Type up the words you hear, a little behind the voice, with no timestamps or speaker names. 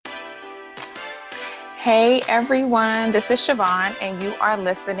Hey everyone, this is Siobhan, and you are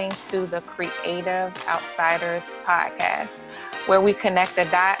listening to the Creative Outsiders podcast, where we connect the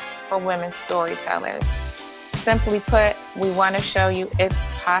dots for women storytellers. Simply put, we want to show you it's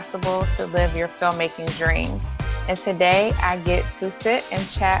possible to live your filmmaking dreams. And today I get to sit and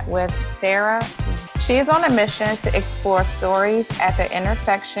chat with Sahra. She is on a mission to explore stories at the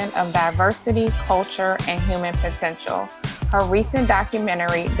intersection of diversity, culture, and human potential. Her recent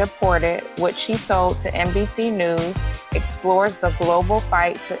documentary, Deported, which she sold to NBC News, explores the global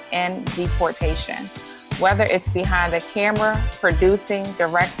fight to end deportation. Whether it's behind the camera, producing,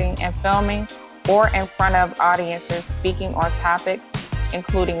 directing, and filming, or in front of audiences speaking on topics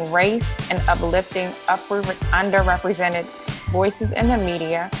including race and uplifting underrepresented voices in the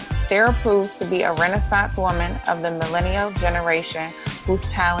media, Sahra proves to be a Renaissance woman of the millennial generation whose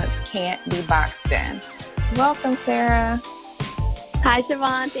talents can't be boxed in. Welcome, Sahra. Hi,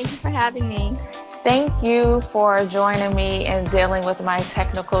 Siobhan. Thank you for having me. Thank you for joining me and dealing with my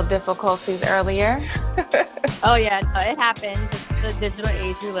technical difficulties earlier. Oh, yeah, no, it happens. It's the digital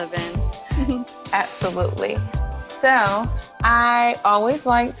age we live in. Absolutely. So, I always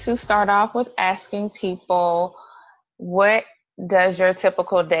like to start off with asking people, what does your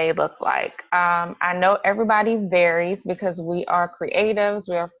typical day look like? I know everybody varies because we are creatives,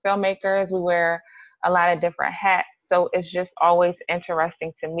 we are filmmakers, we wear a lot of different hats. So it's just always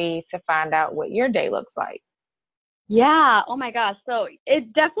interesting to me to find out what your day looks like. Yeah. Oh, my gosh. So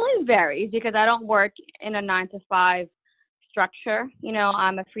it definitely varies because I don't work in a 9 to 5 structure.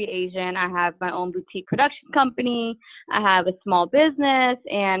 I'm a free agent. I have my own boutique production company. I have a small business,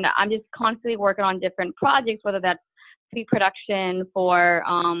 and I'm just constantly working on different projects, whether that's pre-production for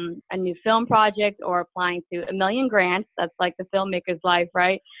a new film project or applying to a million grants. That's like the filmmaker's life,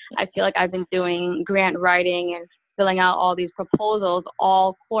 right? I feel like I've been doing grant writing and filling out all these proposals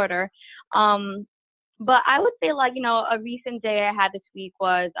all quarter. Um, but I would say, like, a recent day I had this week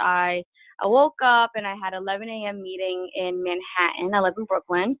was I woke up and I had 11 a.m. meeting in Manhattan. I live in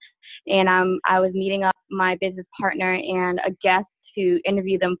Brooklyn, and I was meeting up my business partner and a guest to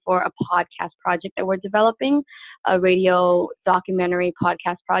interview them for a podcast project that we're developing, a radio documentary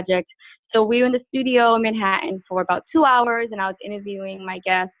podcast project. So we were in the studio in Manhattan for about 2 hours, and I was interviewing my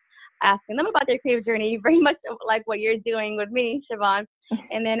guests, asking them about their creative journey, very much like what you're doing with me, Siobhan.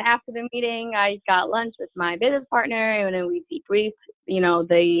 And then after the meeting, I got lunch with my business partner, and then we debriefed,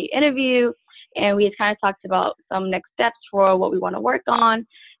 the interview, and we kind of talked about some next steps for what we want to work on.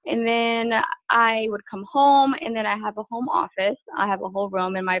 And then I would come home, and then I have a home office. I have a whole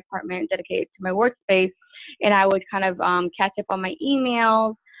room in my apartment dedicated to my workspace, and I would kind of catch up on my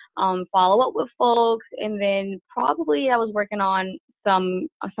emails, follow up with folks, and then probably I was working on some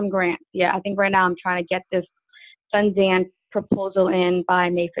grants. Yeah, I think right now I'm trying to get this Sundance proposal in by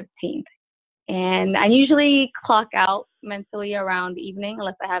May 15th. And I usually clock out mentally around the evening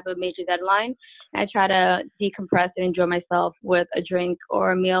unless I have a major deadline. I try to decompress and enjoy myself with a drink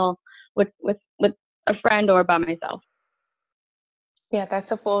or a meal with a friend or by myself. Yeah,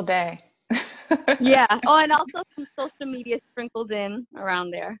 that's a full day. Yeah. Oh, and also some social media sprinkled in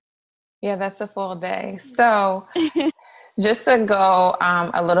around there. Yeah, that's a full day. So, just to go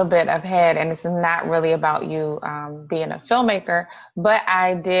a little bit ahead, and it's not really about you being a filmmaker, but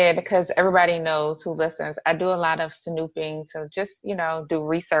I did, because everybody knows who listens, I do a lot of snooping to just, do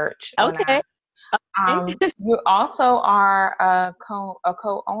research on Okay. us. You also are a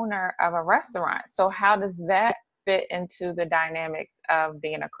co-owner of a restaurant. So how does that fit into the dynamics of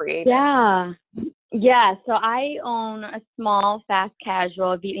being a creative? Yeah. Yeah, so I own a small, fast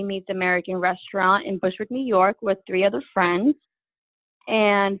casual Vietnamese American restaurant in Bushwick, New York, with three other friends.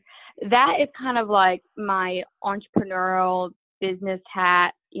 And that is kind of like my entrepreneurial business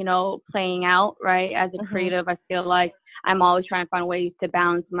hat, playing out, right? As a Hmm. creative, I feel like I'm always trying to find ways to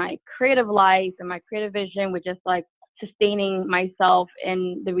balance my creative life and my creative vision with just like sustaining myself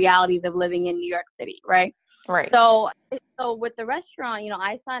in the realities of living in New York City, right? Right. So, so with the restaurant,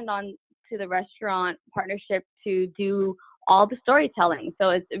 I signed on to the restaurant partnership to do all the storytelling. So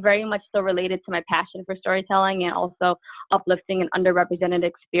it's very much so related to my passion for storytelling and also uplifting an underrepresented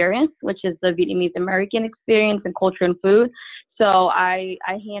experience, which is the Vietnamese American experience in culture and food. So I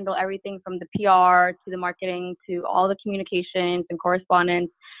handle everything from the PR to the marketing to all the communications and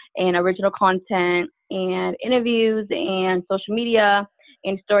correspondence and original content and interviews and social media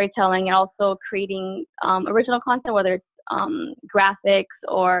and storytelling, and also creating original content, whether it's graphics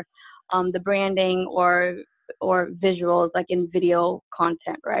or the branding or visuals, like in video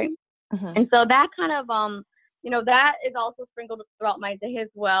content, right? Hmm. And so that kind of that is also sprinkled throughout my day as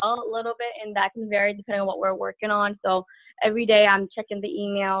well a little bit, and that can vary depending on what we're working on. So every day I'm checking the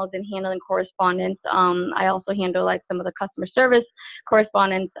emails and handling correspondence. I also handle like some of the customer service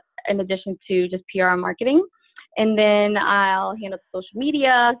correspondence in addition to just PR and marketing. And then I'll handle social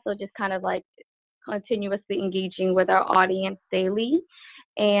media, so just kind of like continuously engaging with our audience daily.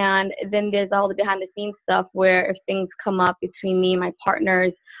 And then there's all the behind the scenes stuff where if things come up between me and my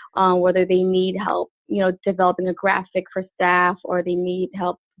partners, whether they need help, developing a graphic for staff, or they need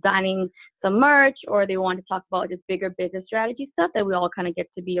help designing some merch, or they want to talk about just bigger business strategy stuff that we all kind of get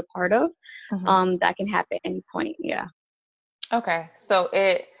to be a part of, that can happen at any point. Yeah. Okay. So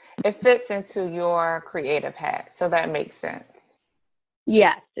it fits into your creative hat. So that makes sense.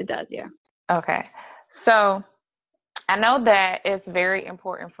 Yes, it does. Yeah. Okay. So I know that it's very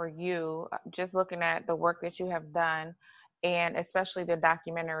important for you, just looking at the work that you have done, and especially the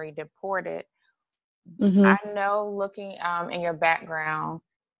documentary Deported. Mhm. I know looking in your background,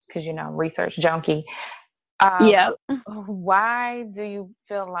 because research junkie. Um, Yeah. why do you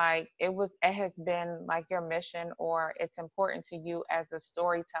feel like it has been like your mission, or it's important to you as a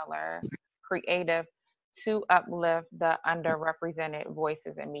storyteller, creative, to uplift the underrepresented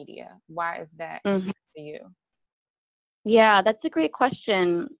voices in media? Why is that Mhm. to you? Yeah, that's a great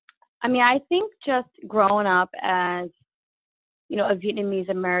question. I mean, I think just growing up as a Vietnamese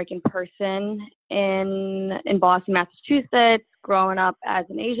American person in Boston, Massachusetts, growing up as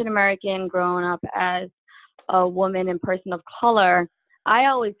an Asian American, growing up as a woman and person of color, I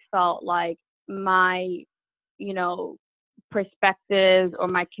always felt like my, you know, perspectives or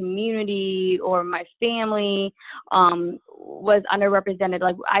my community or my family was underrepresented.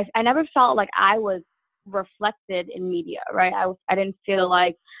 Like I never felt like I was reflected in media, right? I didn't feel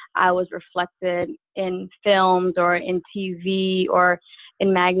like I was reflected in films or in TV or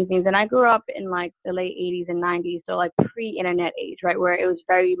in magazines. And I grew up in like the late 80s and 90s, so like pre-internet age, right, where it was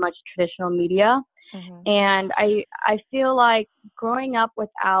very much traditional media. Hmm. And I feel like growing up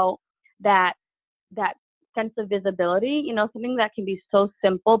without that sense of visibility, something that can be so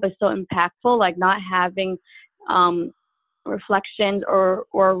simple but so impactful, like not having um, reflections or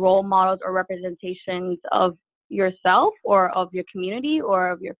role models or representations of yourself or of your community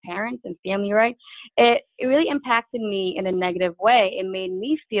or of your parents and family, right? It really impacted me in a negative way. It made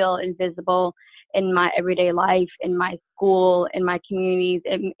me feel invisible in my everyday life, in my school, in my communities.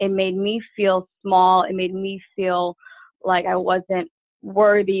 It made me feel small. It made me feel like I wasn't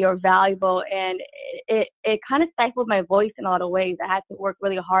worthy or valuable, and it kind of stifled my voice in a lot of ways. I had to work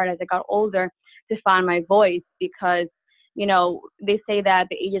really hard as I got older to find my voice, because they say that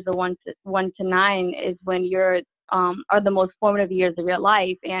the ages of 1 to 9 is when you're are the most formative years of your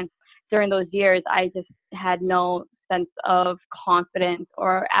life. And during those years, I just had no sense of confidence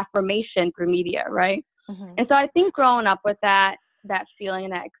or affirmation through media, right? Hmm. And so I think growing up with that feeling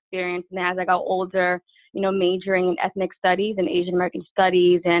and that experience, and as I got older, majoring in ethnic studies and Asian American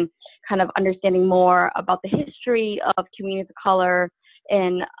studies, and kind of understanding more about the history of communities of color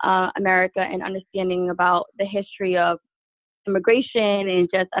in America, and understanding about the history of immigration, and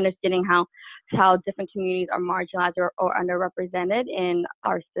just understanding how different communities are marginalized or underrepresented in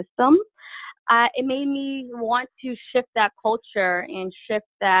our system. It made me want to shift that culture and shift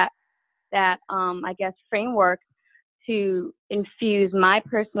that I guess framework to infuse my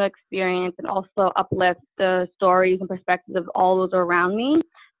personal experience and also uplift the stories and perspectives of all those around me,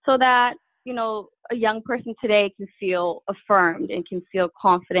 so that a young person today can feel affirmed and can feel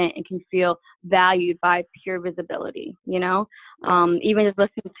confident and can feel valued by pure visibility. Right. Even just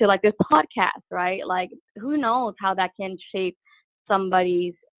listening to like this podcast, right? Like, who knows how that can shape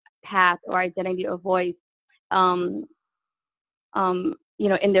somebody's path or identity or voice, um,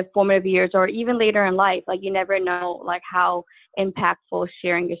 in their formative years or even later in life. Like, you never know, like, how impactful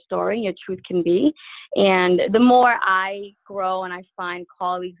sharing your story, your truth can be. And the more I grow and I find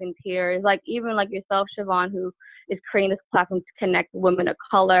colleagues and peers, like even like yourself, Siobhan, who is creating this platform to connect women of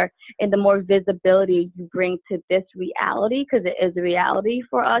color, and the more visibility you bring to this reality, because it is a reality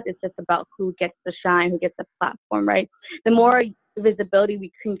for us, it's just about who gets to shine, who gets the platform, right? The more visibility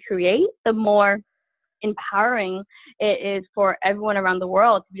we can create, the more empowering it is for everyone around the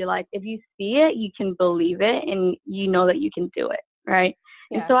world to be like, if you see it, you can believe it, and you know that you can do it, right?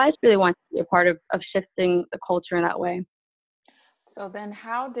 And Yes. so I just really want to be a part of shifting the culture in that way. So then,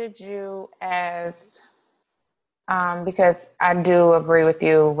 how did you, as because I do agree with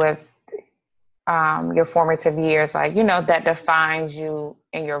you with your formative years, like, that defines you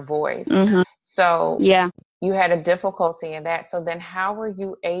and your voice. Hmm. So Yeah. you had a difficulty in that. So then how were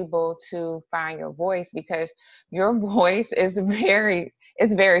you able to find your voice? Because your voice is very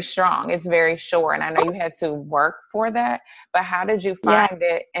it's very strong. It's very sure. And I know you had to work for that, but how did you Yeah. find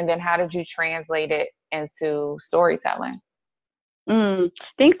it? And then how did you translate it into storytelling?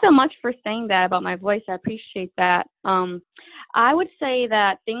 Thanks so much for saying that about my voice. I appreciate that. I would say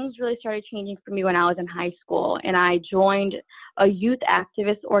that things really started changing for me when I was in high school, and I joined a youth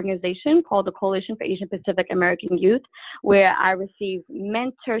activist organization called the Coalition for Asian Pacific American Youth, where I received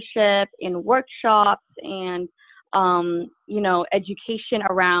mentorship and workshops and, education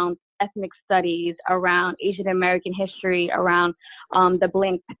around ethnic studies, around Asian American history, around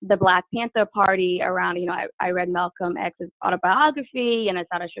the Black Panther Party, around, I read Malcolm X's autobiography and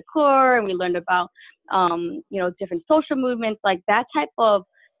Asada Shakur, and we learned about, different social movements. Like that type of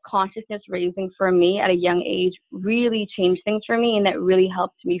consciousness raising for me at a young age really changed things for me, and that really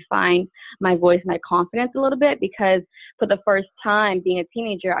helped me find my voice and my confidence a little bit, because for the first time being a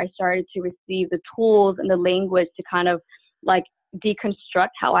teenager, I started to receive the tools and the language to kind of like deconstruct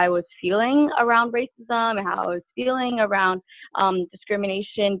how I was feeling around racism and how I was feeling around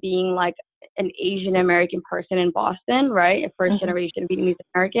discrimination, being like an Asian American person in Boston, right? A first Mm-hmm. generation Vietnamese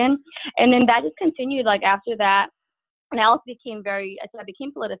American. And then that just continued like after that. And I also became I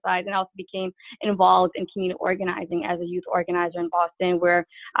became politicized, and I also became involved in community organizing as a youth organizer in Boston, where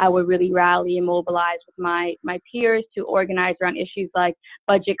I would really rally and mobilize with my peers to organize around issues like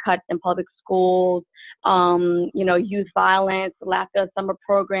budget cuts in public schools, youth violence, lack of summer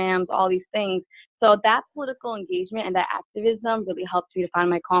programs, all these things. So that political engagement and that activism really helped me to find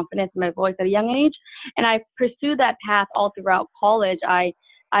my confidence and my voice at a young age. And I pursued that path all throughout college.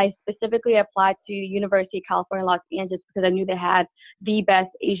 I specifically applied to University of California, Los Angeles, because I knew they had the best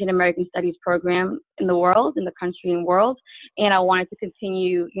Asian American Studies program in the world, in the country and world. And I wanted to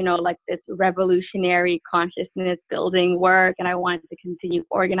continue, like this revolutionary consciousness building work. And I wanted to continue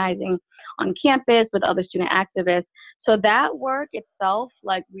organizing on campus with other student activists. So that work itself,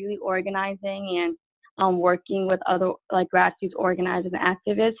 like really organizing and working with other like grassroots organizers and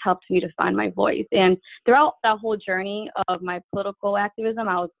activists, helped me to find my voice. And throughout that whole journey of my political activism,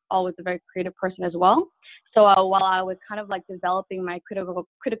 I was always a very creative person as well. So while I was kind of like developing my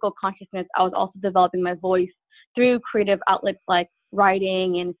critical consciousness, I was also developing my voice through creative outlets like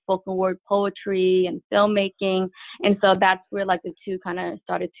writing and spoken word poetry and filmmaking. And so that's where like the two kind of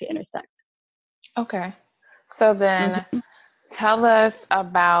started to intersect. Okay. So then Mm-hmm. tell us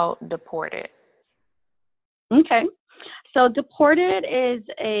about Deported. Okay. So Deported is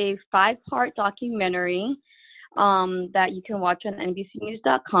a 5-part documentary that you can watch on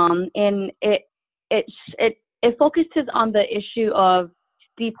NBCNews.com, and it it focuses on the issue of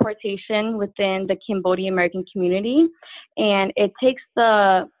deportation within the Cambodian American community, and it takes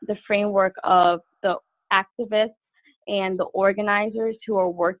the framework of the activists and the organizers who are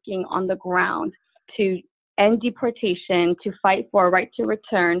working on the ground to end deportation, to fight for a right to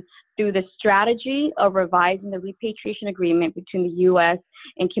return through the strategy of revising the repatriation agreement between the U.S.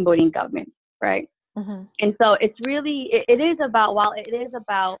 and Cambodian governments, right? Mm-hmm. And so it's really, it is about, while it is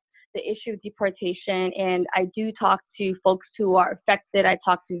about the issue of deportation, and I do talk to folks who are affected, I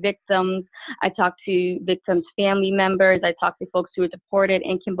talk to victims, I talk to victims' family members, I talk to folks who were deported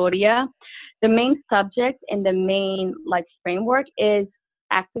in Cambodia. The main subject and the main like framework is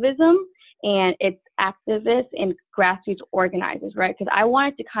activism, and it's activists and grassroots organizers, right? Because I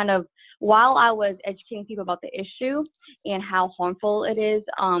wanted to kind of, while I was educating people about the issue and how harmful it is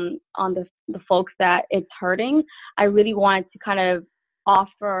on the folks that it's hurting, I really wanted to kind of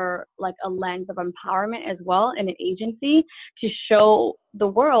offer like a lens of empowerment as well and an agency to show the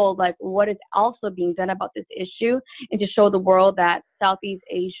world like what is also being done about this issue, and to show the world that Southeast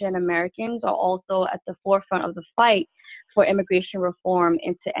Asian Americans are also at the forefront of the fight for immigration reform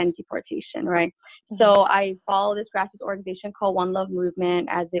and to end deportation, right? Mm-hmm. So I follow this grassroots organization called One Love Movement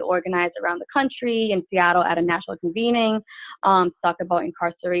as they organize around the country, in Seattle at a national convening to talk about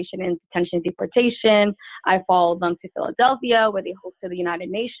incarceration and detention and deportation. I follow them to Philadelphia, where they hosted the United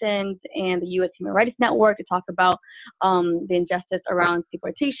Nations and the U.S. Human Rights Network to talk about the injustice around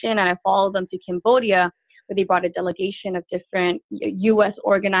deportation. And I follow them to Cambodia, where they brought a delegation of different U.S.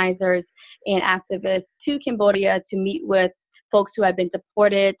 organizers and activists to Cambodia to meet with folks who have been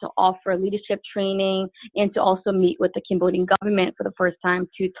deported, to offer leadership training, and to also meet with the Cambodian government for the first time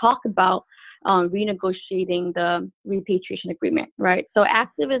to talk about renegotiating the repatriation agreement, right? So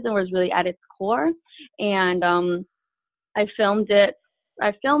activism was really at its core, and I filmed it.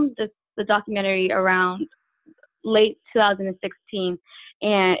 I filmed the documentary around late 2016,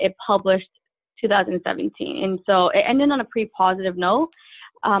 and it published 2017. And so it ended on a pretty positive note.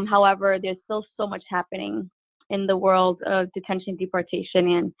 However, there's still so much happening in the world of detention,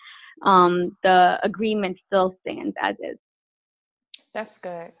 deportation, and the agreement still stands as is. That's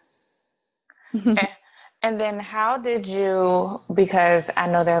good. And, and then how did you, because I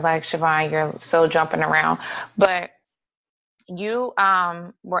know they're like, Siobhan, you're so jumping around, but you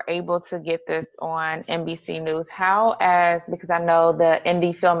were able to get this on NBC News. How, as because I know the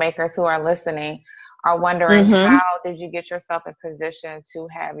indie filmmakers who are listening are wondering, Mhm. how did you get yourself in position to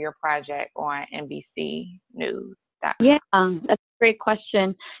have your project on NBCnews.com? Yeah, that's a great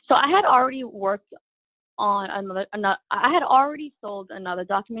question. So I had already worked on another. I had already sold another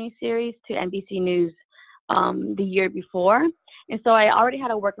documentary series to NBC News the year before, and so I already had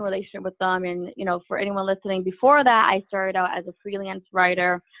a working relationship with them. And for anyone listening, before that, I started out as a freelance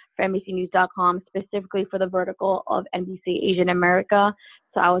writer for NBCNews.com, specifically for the vertical of NBC Asian America.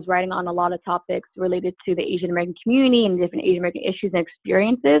 So I was writing on a lot of topics related to the Asian American community and different Asian American issues and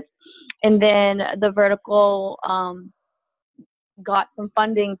experiences. And then the vertical got some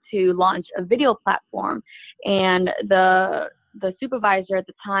funding to launch a video platform, and the supervisor at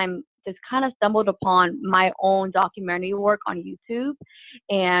the time just kind of stumbled upon my own documentary work on YouTube,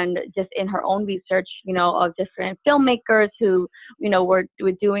 and just in her own research, of different filmmakers who, were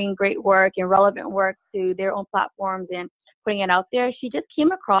doing great work and relevant work to their own platforms and putting it out there. She just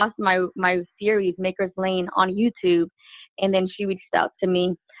came across my series Maker's Lane on YouTube, and then she reached out to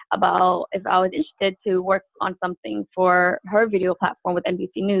me about if I was interested to work on something for her video platform with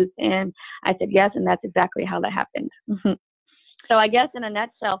NBC News. And I said yes, and that's exactly how that happened. So I guess in a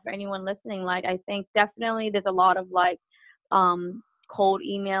nutshell, for anyone listening, like, I think definitely there's a lot of like cold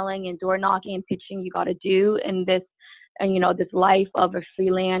emailing and door knocking and pitching you got to do in this, and this life of a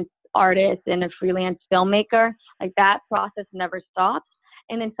freelance artist and a freelance filmmaker. Like, that process never stops.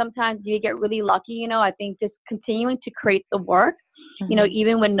 And then sometimes you get really lucky, I think just continuing to create the work, Hmm.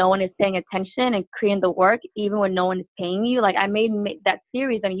 even when no one is paying attention, and creating the work, even when no one is paying you. Like, I made that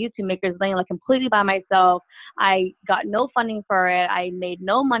series on YouTube, Maker's Lane, like completely by myself. I got no funding for it. I made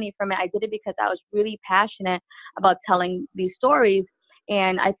no money from it. I did it because I was really passionate about telling these stories.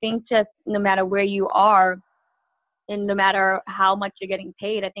 And I think just no matter where you are, and no matter how much you're getting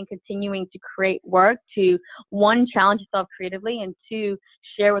paid, I think continuing to create work to, one, challenge yourself creatively, and two,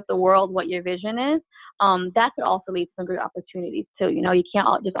 share with the world what your vision is. That could also lead to some great opportunities too. You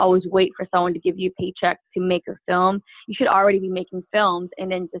can't just always wait for someone to give you a paycheck to make a film. You should already be making films,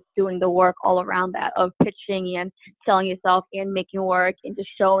 and then just doing the work all around that of pitching and selling yourself and making work and just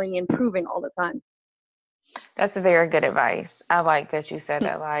showing and proving all the time. That's very good advice. I like that you said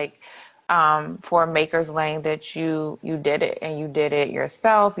that, like, for Maker's Lane, that you did it and you did it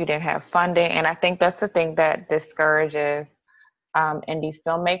yourself. You didn't have funding, and I think that's the thing that discourages indie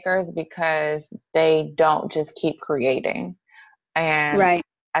filmmakers, because they don't just keep creating. And Right.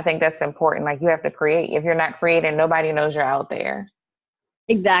 I think that's important. Like, you have to create. If you're not creating, nobody knows you're out there.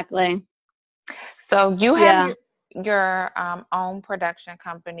 Exactly. So you have Yeah. your own production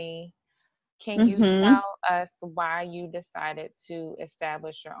company. Can you Mhm. tell us why you decided to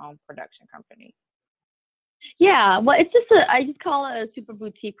establish your own production company? Yeah, well, I just call it a super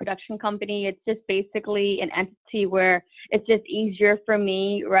boutique production company. It's just basically an entity where it's just easier for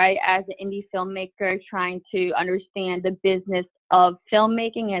me, right, as an indie filmmaker trying to understand the business of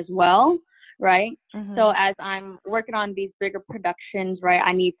filmmaking as well, right? So Hmm. as I'm working on these bigger productions, right,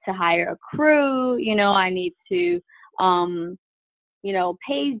 I need to hire a crew, I need to, um,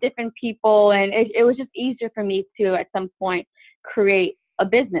 pay different people. And it was just easier for me to, at some point, create a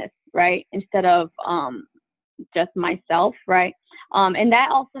business, right, instead of, just myself, right? And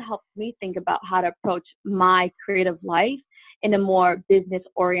that also helps me think about how to approach my creative life in a more business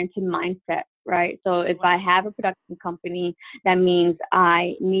oriented mindset, right? So if I have a production company, that means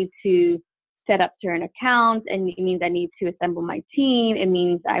I need to set up certain accounts, and it means I need to assemble my team. It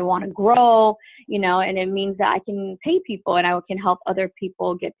means I want to grow, and it means that I can pay people and I can help other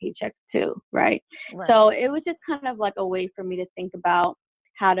people get paychecks too, right? Right. So it was just kind of like a way for me to think about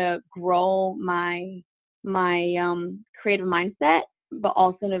how to grow my creative mindset, but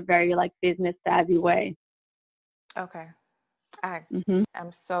also in a very like business savvy way. Okay. I Hmm.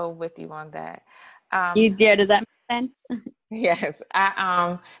 I'm so with you on that. Um, Does that make sense? yes,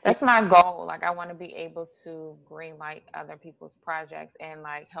 that's my goal. Like, I want to be able to green light other people's projects and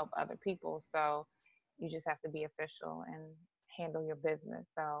like help other people. So you just have to be official and handle your business.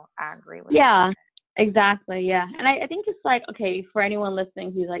 So I agree with that. Yeah, exactly. Yeah. And I think it's like, okay, for anyone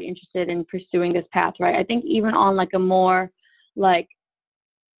listening who's like interested in pursuing this path, right? I think even on like a more like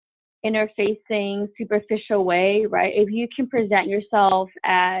interfacing, superficial way, right? If you can present yourself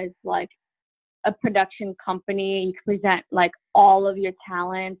as like a production company. You can present like all of your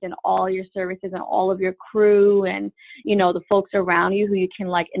talents and all your services and all of your crew and, you know, the folks around you who you can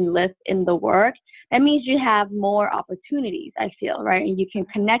like enlist in the work. That means you have more opportunities, I feel, right? And you can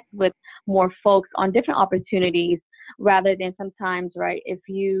connect with more folks on different opportunities rather than sometimes, right, if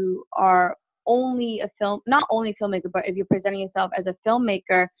you are only a not only filmmaker, but if you're presenting yourself as a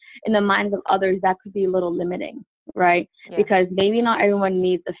filmmaker in the minds of others, that could be a little limiting, right? Yeah. Because maybe not everyone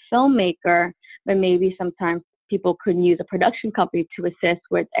needs a filmmaker, but maybe sometimes people could use a production company to assist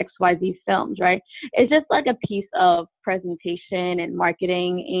with XYZ films, right? It's just like a piece of presentation and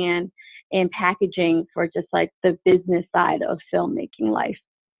marketing and packaging for just like the business side of filmmaking life.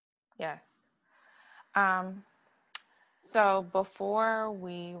 Yes. Um, So before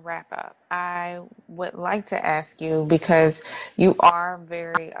we wrap up, I would like to ask you because you are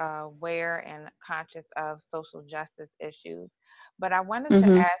very aware and conscious of social justice issues, but I wanted to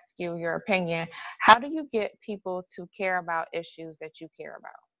Mhm. ask you your opinion. How do you get people to care about issues that you care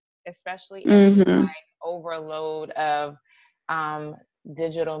about, especially in this Mhm. like overload of um,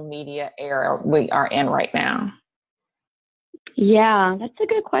 digital media era we are in right now? Yeah, that's a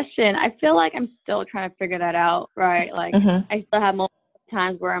good question. I feel like I'm still trying to figure that out, right? Like, Hmm. I still have moments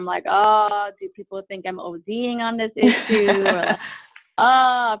times where I'm like, oh, do people think I'm ODing on this issue? Or like,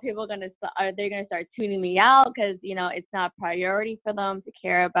 oh, people gonna are they gonna start tuning me out because you know it's not a priority for them to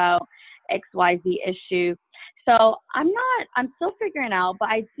care about XYZ issue. So I'm still figuring out, but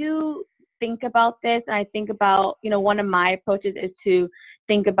I do think about this, and I think about one of my approaches is to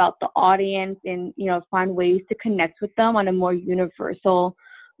think about the audience and find ways to connect with them on a more universal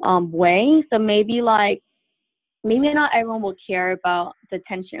way. So maybe not everyone will care about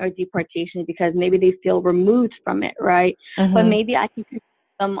detention or deportation because maybe they feel removed from it, right? But Hmm. maybe I can connect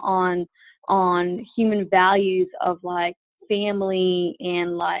them on human values of like family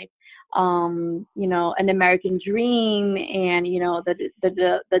and like an American dream and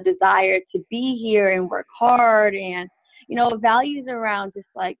the desire to be here and work hard and values around just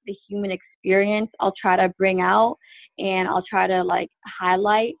like the human experience. I'll try to bring out and I'll try to like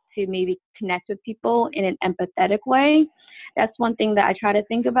highlight to maybe connect with people in an empathetic way. That's one thing that I try to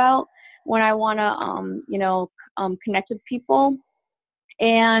think about when I want to, connect with people.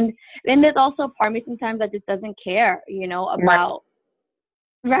 And then there's also a part of me sometimes that just doesn't care, Right. about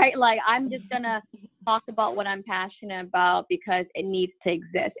right? Like I'm just gonna talk about what I'm passionate about because it needs to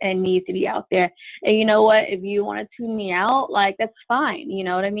exist and it needs to be out there. And you know what? If you want to tune me out, like that's fine. You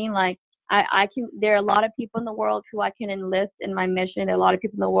know what I mean? Like I can. There are a lot of people in the world who I can enlist in my mission. There are a lot of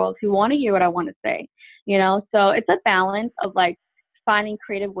people in the world who want to hear what I want to say. So it's a balance of like finding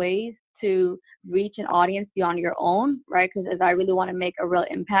creative ways to reach an audience beyond your own, right? Because as I really want to make a real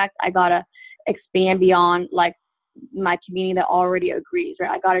impact, I gotta expand beyond like my community that already agrees,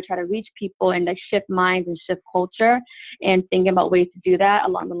 right? I got to try to reach people and like shift minds and shift culture and thinking about ways to do that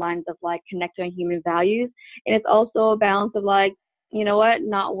along the lines of like connecting on human values. And it's also a balance of like, you know what,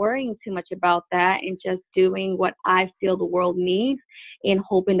 not worrying too much about that and just doing what I feel the world needs and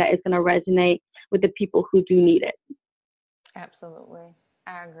hoping that it's going to resonate with the people who do need it. Absolutely.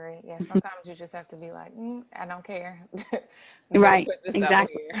 I agree. Yeah, sometimes you just have to be like, I don't care. I'm gonna Right. put this out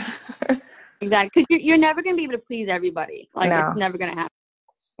Exactly. here. Exactly. Because you're never going to be able to please everybody. Like, it's No, never going to happen.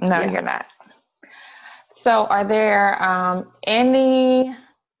 no, Yeah. you're not. So, are there any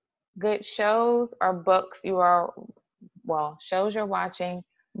good shows or books you are, well, shows you're watching,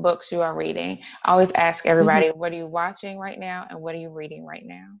 books you are reading? I always ask Hmm. everybody, what are you watching right now and what are you reading right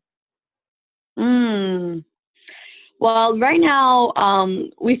now? Mm. Well, right now,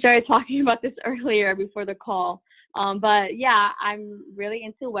 we started talking about this earlier before the call. But yeah, I'm really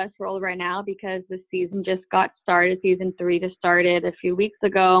into Westworld right now because the season just got started. Season three just started a few weeks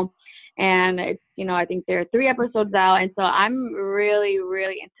ago. And it's, I think there are 3 episodes out. And so I'm really,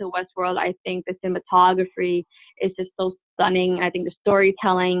 really into Westworld. I think the cinematography is just so stunning. I think the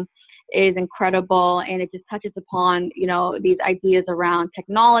storytelling is incredible and it just touches upon, these ideas around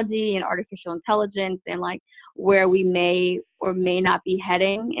technology and artificial intelligence and like where we may or may not be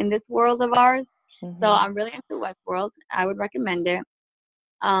heading in this world of ours. So Hmm. I'm really into Westworld. I would recommend it.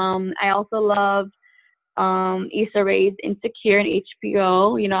 I also love Issa Rae's Insecure and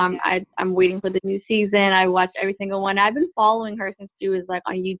HBO. I'm waiting for the new season. I watched every single one. I've been following her since she was like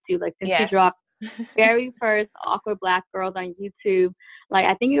on YouTube, like since she Yes. dropped very first Awkward Black Girls on YouTube. Like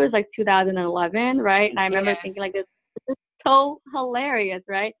I think it was like 2011, right? And I remember Yeah. thinking like this is so hilarious,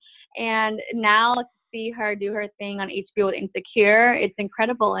 right? And now see her do her thing on HBO with Insecure. It's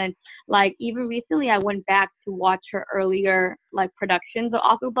incredible. And like even recently I went back to watch her earlier like productions of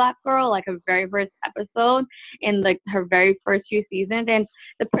Awkward Black Girl, like her very first episode in like her very first few seasons. And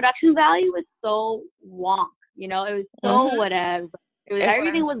the production value was so wonk, it was so Mm-hmm. whatever. It was It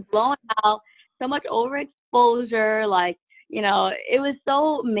everything was. was blown out, so much overexposure, like, it was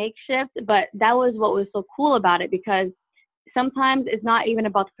so makeshift, but that was what was so cool about it because sometimes it's not even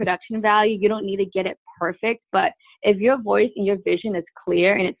about the production value. You don't need to get it perfect, but if your voice and your vision is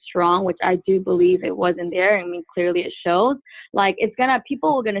clear and it's strong, which I do believe it was in there, I mean clearly it shows, like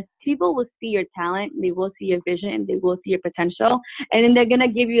people will see your talent, they will see your vision, and they will see your potential, and then they're gonna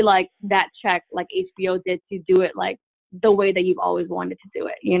give you like that check like HBO did to do it like the way that you've always wanted to do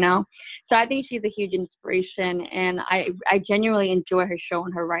it. So I think she's a huge inspiration, and I genuinely enjoy her show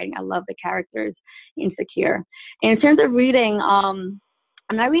and her writing. I love the characters Insecure. And in terms of reading, I'm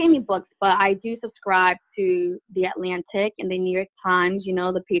not reading any books, but I do subscribe to The Atlantic and the New York Times,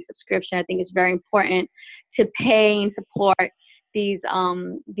 the paid subscription. I think it's very important to pay and support these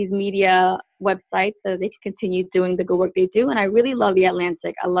media websites so they can continue doing the good work they do. And I really love The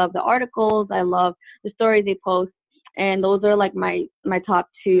Atlantic. I love the articles. I love the stories they post. And those are like my top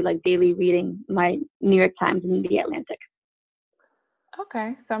two like daily reading, my New York Times and The Atlantic.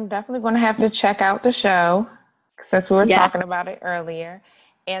 Okay, so I'm definitely going to have to check out the show since we were Yeah. talking about it earlier.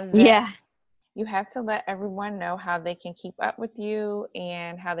 And then Yeah. you have to let everyone know how they can keep up with you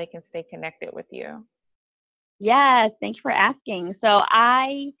and how they can stay connected with you. Yes, thank you for asking. So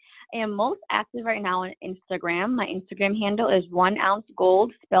I am most active right now on Instagram. My Instagram handle is 1 ounce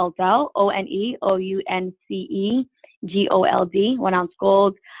gold, spelled out OneOunceGold, 1 ounce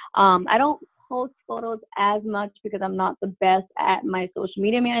gold. I don't post photos as much because I'm not the best at my social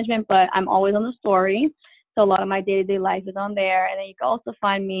media management, but I'm always on the story. So a lot of my day-to-day life is on there. And then you can also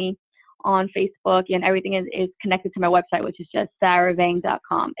find me on Facebook, and everything is connected to my website, which is just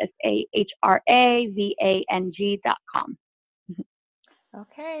sahravang.com. SahraVang.com.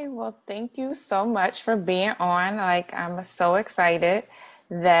 Okay, well, thank you so much for being on. Like, I'm so excited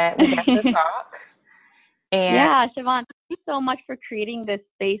that we got to talk. And Yeah, Siobhan, thank you so much for creating this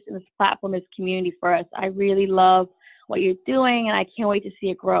space and this platform, this community for us. I really love what you're doing, and I can't wait to see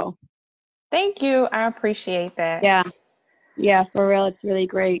it grow. thank you. I appreciate that. Yeah, yeah, for real. It's really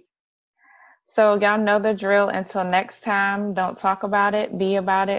great. So, y'all know the drill. Until next time, don't talk about it, be about it.